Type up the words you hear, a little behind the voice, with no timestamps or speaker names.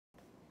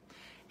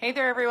Hey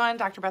there everyone,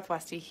 Dr. Beth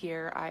Westy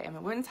here. I am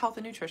a women's health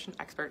and nutrition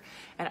expert,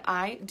 and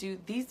I do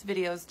these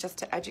videos just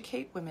to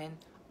educate women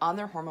on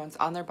their hormones,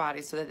 on their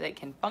bodies, so that they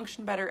can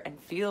function better and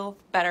feel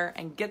better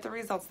and get the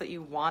results that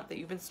you want, that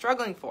you've been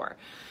struggling for.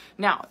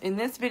 Now, in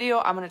this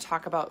video, I'm going to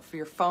talk about for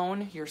your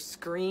phone, your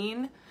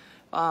screen,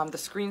 the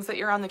screens that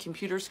you're on, the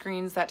computer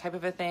screens, that type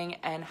of a thing,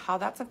 and how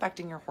that's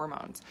affecting your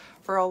hormones.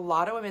 For a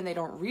lot of women, they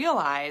don't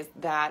realize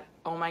that,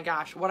 oh my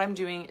gosh, what I'm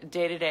doing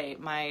day to day,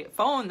 my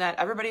phone that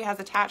everybody has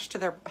attached to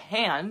their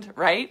hand,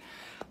 right?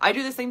 I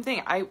do the same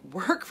thing. I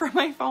work from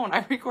my phone.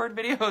 I record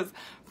videos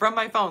from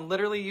my phone,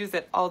 literally use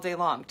it all day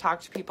long, talk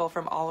to people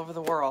from all over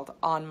the world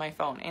on my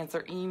phone,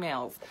 answer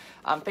emails,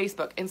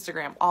 Facebook,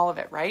 Instagram, all of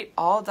it, right?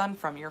 All done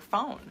from your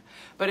phone.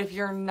 But if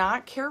you're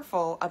not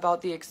careful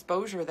about the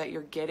exposure that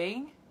you're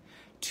getting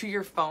to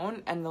your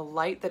phone and the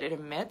light that it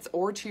emits,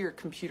 or to your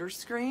computer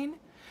screen,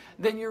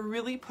 then you're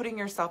really putting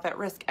yourself at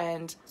risk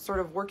and sort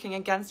of working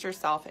against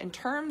yourself in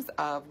terms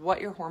of what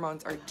your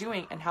hormones are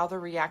doing and how they're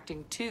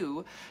reacting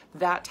to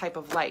that type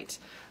of light.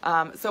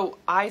 So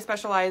I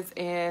specialize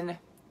in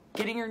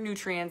getting your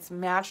nutrients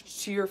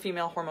matched to your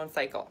female hormone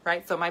cycle,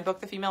 right? So my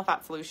book, The Female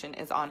Fat Solution,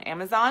 is on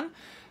Amazon.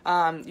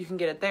 You can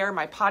get it there.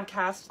 My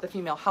podcast, The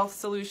Female Health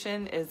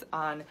Solution, is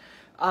on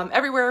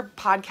everywhere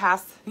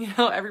podcasts,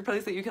 every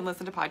place that you can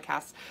listen to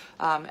podcasts.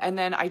 And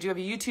then I do have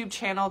a YouTube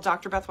channel,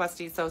 Dr. Beth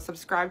Westy, so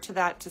subscribe to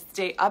that to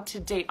stay up to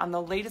date on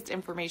the latest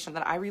information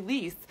that I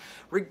release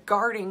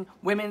regarding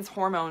women's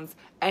hormones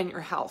and your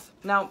health.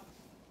 Now,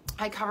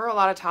 I cover a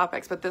lot of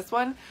topics, but this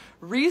one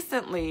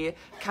recently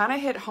kind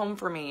of hit home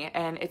for me,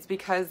 and it's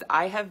because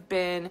I have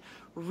been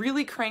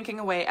really cranking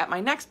away at my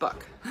next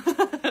book,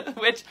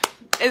 which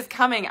is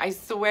coming. I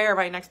swear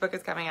my next book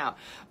is coming out.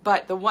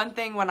 But the one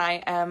thing, when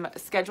I am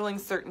scheduling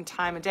certain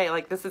time of day,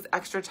 like this is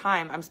extra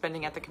time I'm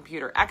spending at the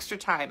computer, extra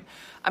time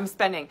I'm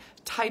spending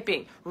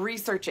typing,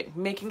 researching,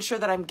 making sure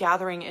that I'm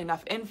gathering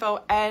enough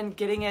info and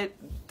getting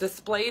it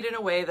displayed in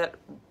a way that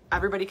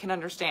everybody can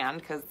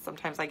understand, because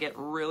sometimes I get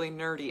really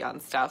nerdy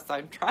on stuff. So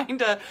I'm trying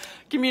to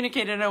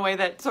communicate in a way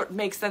that sort of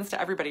makes sense to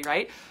everybody,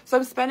 right? So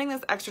I'm spending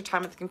this extra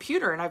time at the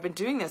computer, and I've been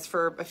doing this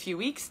for a few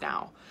weeks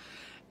now.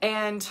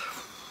 And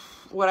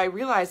what I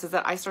realized is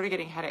that I started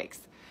getting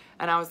headaches,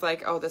 and I was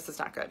like, oh, this is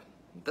not good.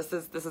 This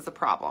is a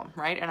problem,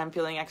 right? And I'm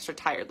feeling extra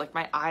tired. Like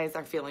my eyes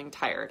are feeling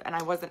tired, and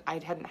I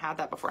hadn't had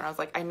that before. And I was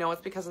like, I know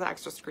it's because of the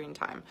extra screen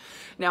time.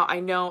 Now I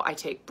know I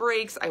take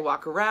breaks, I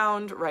walk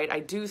around, right? I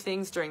do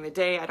things during the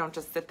day. I don't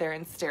just sit there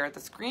and stare at the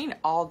screen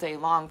all day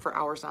long for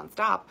hours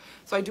nonstop.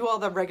 So I do all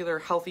the regular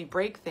healthy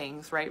break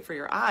things, right, for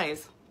your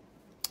eyes.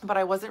 But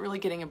I wasn't really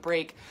getting a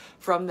break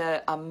from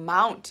the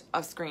amount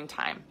of screen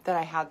time that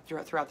I had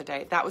throughout the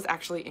day. That was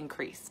actually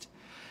increased.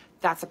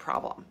 That's a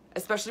problem,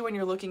 especially when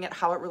you're looking at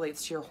how it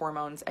relates to your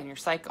hormones and your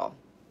cycle.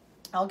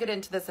 I'll get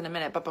into this in a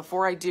minute, but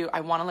before I do, I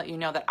want to let you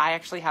know that I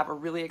actually have a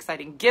really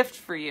exciting gift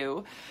for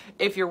you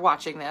if you're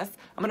watching this.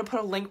 I'm going to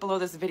put a link below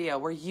this video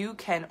where you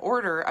can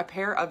order a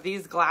pair of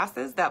these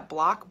glasses that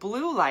block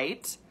blue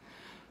light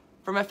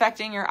from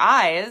affecting your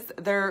eyes.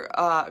 They're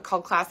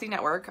called Klassy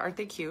Network. Aren't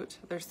they cute?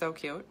 They're so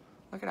cute.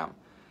 Look at them.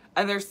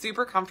 And they're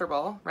super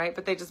comfortable, right?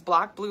 But they just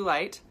block blue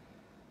light.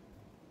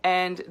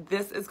 And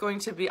this is going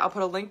to be, I'll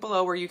put a link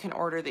below where you can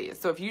order these.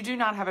 So if you do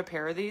not have a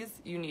pair of these,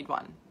 you need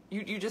one.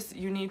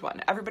 You need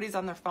one. Everybody's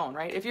on their phone,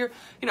 right? If you're,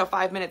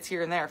 5 minutes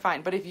here and there,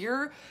 fine. But if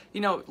you're,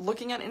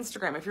 looking on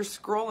Instagram, if you're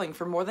scrolling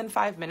for more than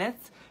 5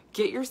 minutes,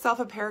 get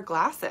yourself a pair of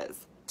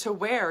glasses to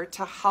wear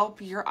to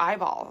help your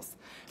eyeballs.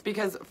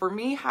 Because for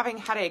me, having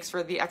headaches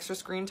for the extra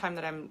screen time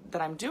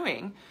that I'm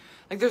doing,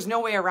 like there's no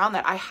way around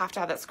that. I have to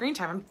have that screen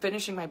time. I'm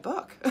finishing my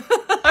book.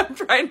 I'm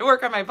trying to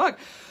work on my book.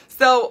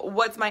 So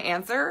what's my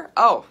answer?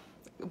 Oh,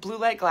 blue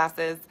light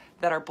glasses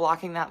that are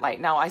blocking that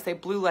light. Now I say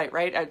blue light,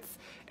 right?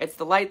 It's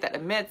the light that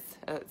emits,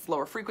 it's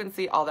lower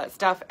frequency, all that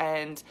stuff.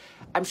 And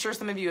I'm sure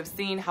some of you have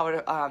seen how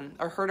it,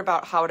 or heard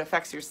about how it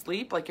affects your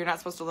sleep. Like you're not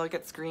supposed to look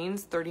at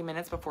screens 30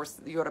 minutes before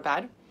you go to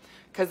bed,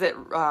 because it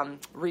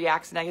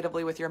reacts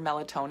negatively with your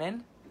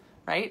melatonin,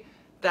 right?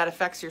 That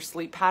affects your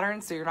sleep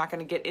pattern. So you're not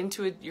going to get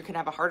into it. You can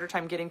have a harder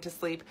time getting to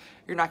sleep.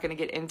 You're not going to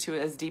get into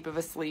as deep of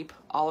a sleep,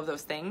 all of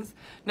those things.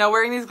 Now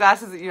wearing these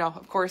glasses,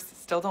 of course,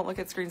 still don't look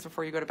at screens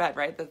before you go to bed,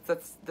 right?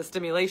 That's the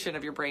stimulation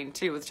of your brain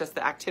too. It's just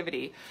the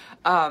activity.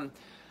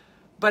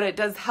 But it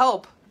does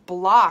help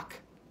block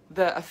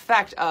the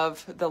effect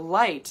of the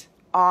light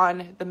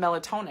on the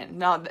melatonin.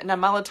 Now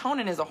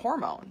melatonin is a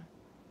hormone,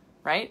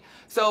 right?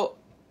 So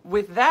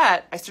with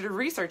that, I started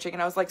researching,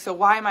 and I was like, so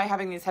why am I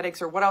having these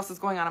headaches, or what else is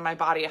going on in my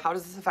body? How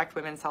does this affect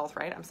women's health,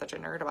 right? I'm such a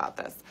nerd about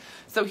this.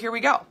 So here we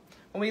go.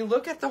 When we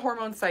look at the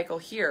hormone cycle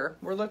here,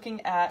 we're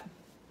looking at,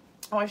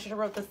 oh, I should have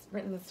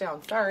written this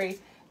down. Sorry.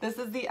 This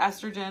is the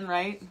estrogen,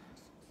 right?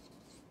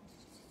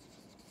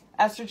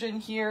 Estrogen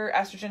here,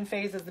 estrogen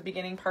phase is the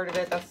beginning part of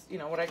it. That's,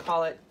 what I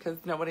call it, because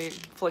nobody,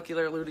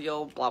 follicular,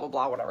 luteal, blah, blah,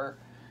 blah, whatever.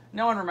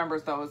 No one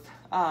remembers those.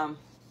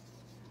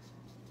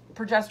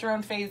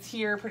 Progesterone phase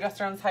here,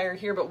 progesterone's higher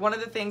here. But one of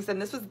the things,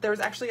 and there was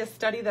actually a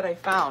study that I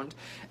found,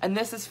 and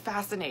this is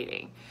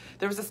fascinating.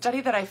 There was a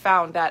study that I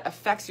found that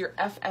affects your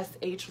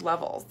FSH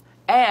levels.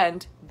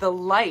 and the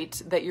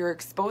light that you're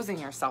exposing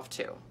yourself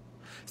to.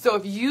 So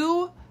if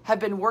you have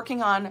been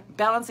working on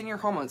balancing your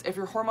hormones, if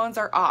your hormones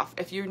are off,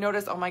 if you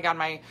notice, oh my God,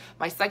 my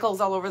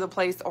cycle's all over the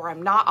place, or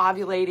I'm not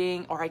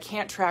ovulating, or I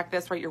can't track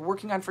this, right? You're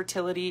working on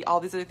fertility, all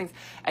these other things,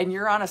 and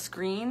you're on a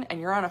screen and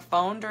you're on a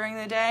phone during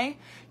the day,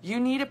 you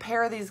need a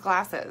pair of these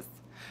glasses,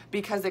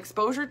 because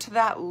exposure to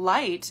that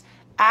light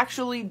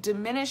actually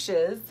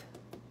diminishes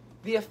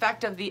the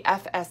effect of the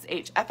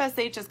FSH.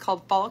 FSH is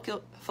called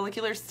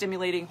follicular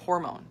stimulating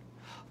hormone.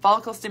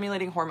 Follicle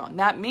stimulating hormone.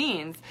 That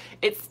means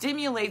it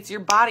stimulates your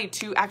body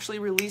to actually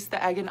release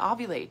the egg and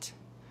ovulate.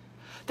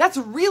 That's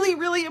really,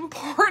 really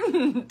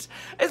important,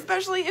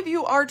 especially if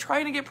you are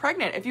trying to get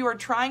pregnant, if you are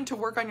trying to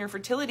work on your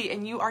fertility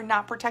and you are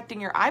not protecting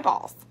your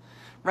eyeballs,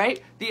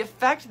 right? The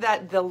effect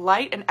that the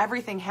light and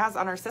everything has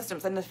on our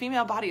systems, and the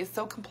female body is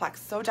so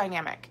complex, so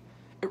dynamic.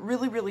 It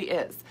really, really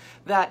is.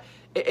 That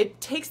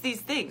it takes these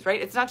things, right?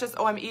 It's not just,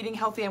 oh, I'm eating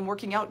healthy, I'm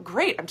working out,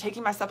 great, I'm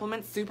taking my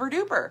supplements, super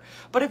duper.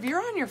 But if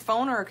you're on your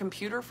phone or a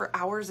computer for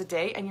hours a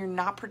day and you're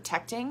not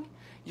protecting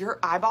your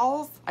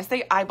eyeballs, I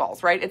say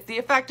eyeballs, right? It's the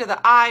effect of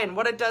the eye and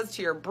what it does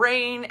to your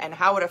brain and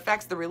how it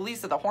affects the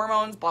release of the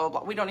hormones, blah, blah,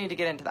 blah. We don't need to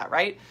get into that,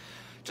 right?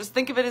 Just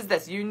think of it as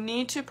this. You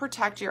need to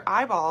protect your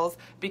eyeballs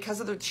because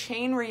of the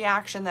chain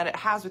reaction that it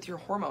has with your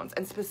hormones,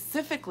 and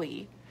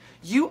specifically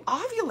you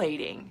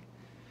ovulating.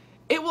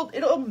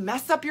 It'll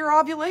mess up your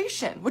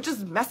ovulation, which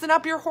is messing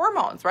up your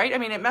hormones, right? I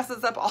mean, it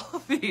messes up all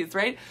of these,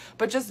 right?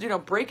 But just,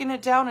 breaking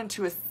it down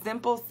into a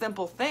simple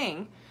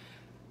thing,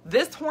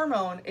 this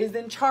hormone is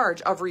in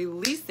charge of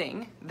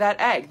releasing that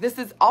egg. This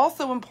is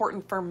also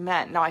important for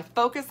men. Now, I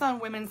focus on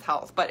women's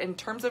health, but in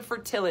terms of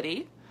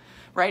fertility,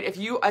 right? If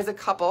you, as a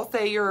couple,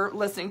 say you're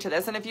listening to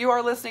this, and if you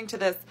are listening to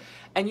this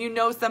and you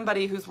know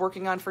somebody who's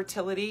working on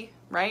fertility,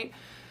 right?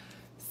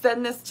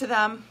 Send this to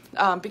them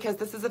because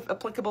this is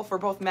applicable for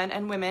both men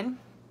and women.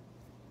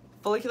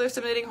 Follicular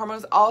stimulating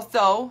hormones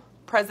also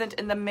present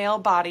in the male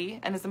body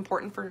and is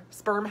important for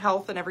sperm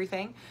health and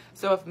everything.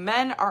 So if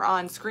men are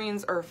on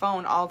screens or a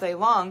phone all day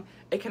long,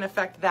 it can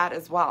affect that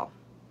as well.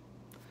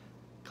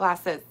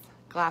 Glasses,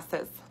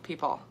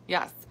 people.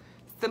 Yes.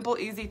 Simple,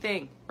 easy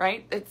thing,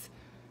 right?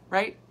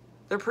 Right?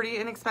 They're pretty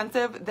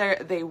inexpensive.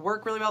 They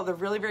work really well. They're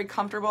really very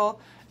comfortable,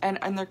 and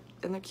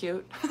they're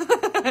cute.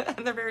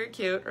 And they're very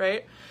cute,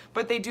 right?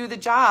 But they do the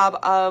job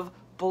of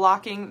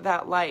blocking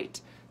that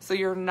light. So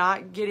you're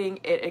not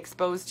getting it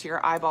exposed to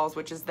your eyeballs,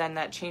 which is then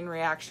that chain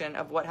reaction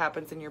of what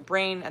happens in your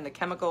brain and the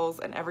chemicals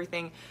and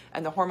everything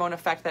and the hormone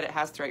effect that it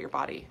has throughout your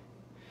body.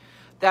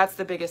 That's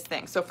the biggest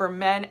thing. So for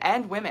men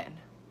and women,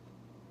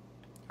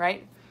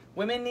 right?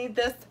 Women need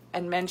this,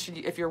 and men should,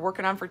 if you're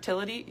working on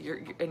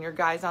fertility and your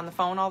guy's on the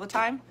phone all the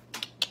time,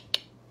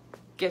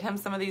 get him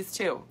some of these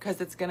too,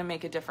 because it's going to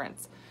make a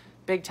difference.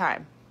 Big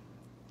time.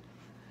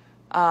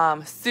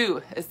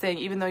 Sue is saying,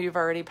 even though you've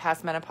already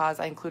passed menopause,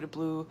 I included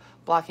blue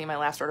blocking my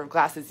last order of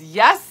glasses.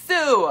 Yes,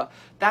 Sue!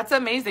 That's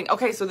amazing.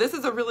 Okay, so this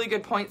is a really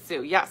good point,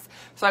 Sue. Yes.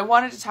 So I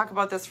wanted to talk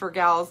about this for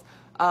gals,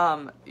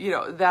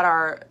 that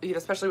are,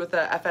 especially with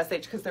the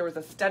FSH, because there was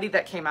a study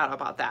that came out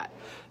about that.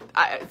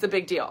 It's a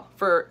big deal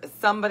for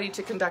somebody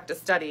to conduct a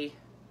study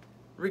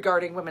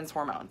regarding women's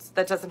hormones.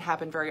 That doesn't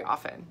happen very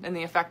often, and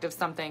the effect of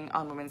something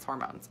on women's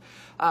hormones.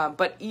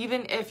 But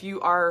even if you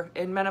are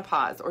in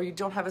menopause or you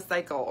don't have a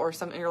cycle or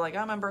something, you're like,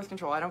 I'm on birth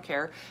control, I don't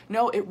care.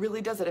 No, it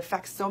really does. It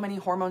affects so many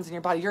hormones in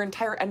your body, your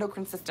entire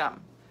endocrine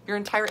system.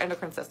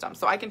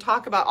 So I can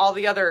talk about all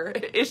the other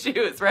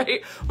issues,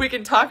 right? We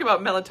can talk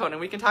about melatonin.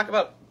 We can talk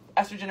about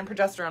estrogen and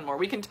progesterone more.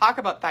 We can talk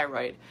about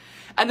thyroid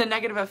and the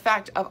negative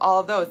effect of all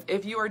of those.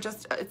 If you are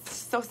just, it's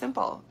so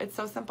simple. It's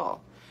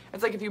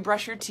like if you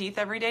brush your teeth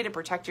every day to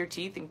protect your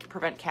teeth and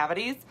prevent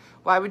cavities,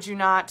 why would you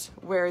not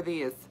wear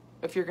these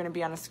if you're going to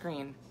be on a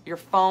screen, your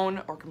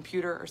phone or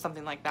computer or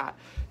something like that?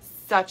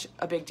 Such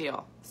a big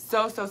deal.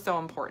 So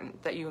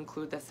important that you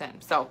include this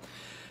in. So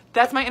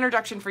that's my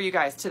introduction for you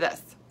guys to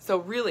this. So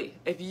really,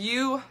 if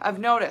you have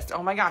noticed,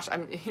 oh my gosh,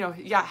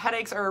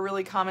 headaches are a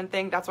really common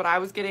thing. That's what I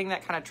was getting.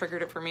 That kind of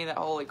triggered it for me, that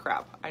holy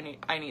crap, I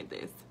need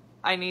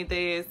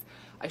these.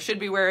 I should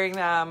be wearing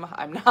them.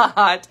 I'm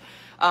not.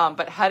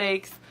 But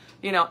headaches,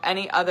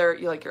 any other,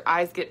 like your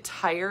eyes get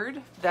tired,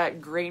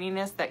 that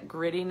graininess, that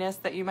grittiness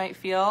that you might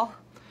feel,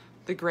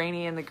 the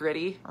grainy and the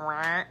gritty,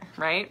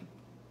 right?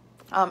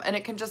 And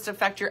it can just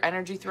affect your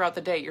energy throughout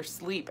the day, your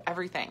sleep,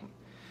 everything.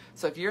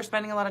 So if you're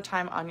spending a lot of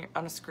time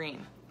on a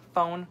screen,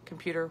 phone,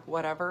 computer,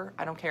 whatever,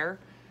 I don't care,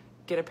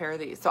 get a pair of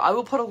these. So I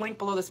will put a link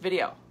below this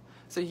video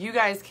so you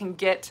guys can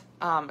get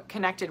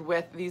connected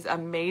with these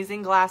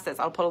amazing glasses.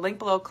 I'll put a link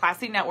below,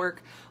 Klassy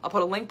Network. I'll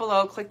put a link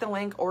below, click the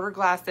link, order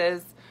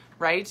glasses,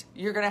 right?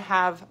 You're going to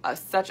have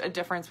such a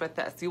difference with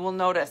this. You will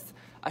notice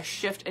a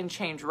shift and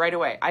change right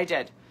away. I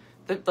did.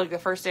 The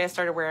first day I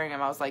started wearing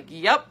them, I was like,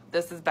 yep,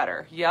 this is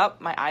better.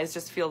 Yep, my eyes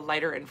just feel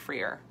lighter and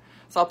freer.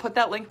 So I'll put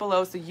that link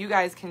below so you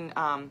guys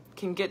can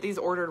get these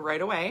ordered right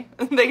away.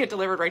 They get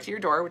delivered right to your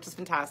door, which is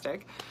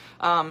fantastic.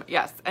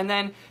 Yes, and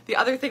then the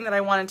other thing that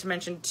I wanted to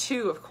mention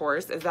too, of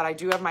course, is that I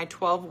do have my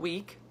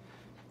 12-week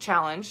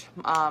challenge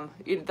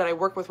that I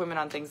work with women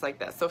on things like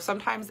this. So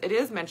sometimes it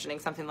is mentioning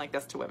something like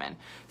this to women.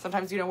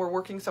 Sometimes, we're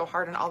working so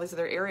hard in all these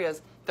other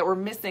areas that we're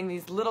missing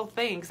these little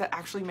things that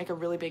actually make a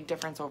really big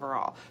difference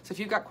overall. So if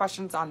you've got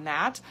questions on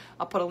that,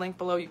 I'll put a link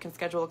below. You can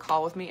schedule a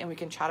call with me and we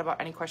can chat about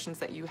any questions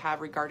that you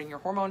have regarding your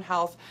hormone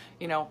health,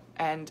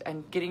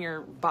 and getting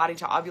your body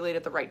to ovulate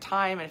at the right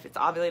time, and if it's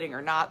ovulating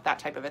or not, that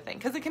type of a thing.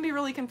 Because it can be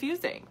really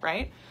confusing,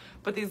 right?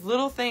 But these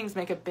little things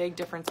make a big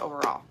difference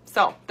overall.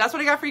 So that's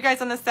what I got for you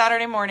guys on this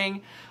Saturday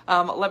morning.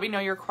 Let me know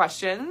your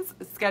questions.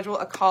 Schedule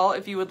a call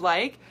if you would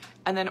like,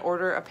 and then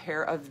order a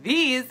pair of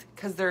these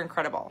because they're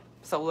incredible.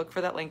 So look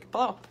for that link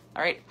below.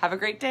 All right, have a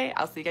great day.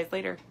 I'll see you guys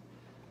later.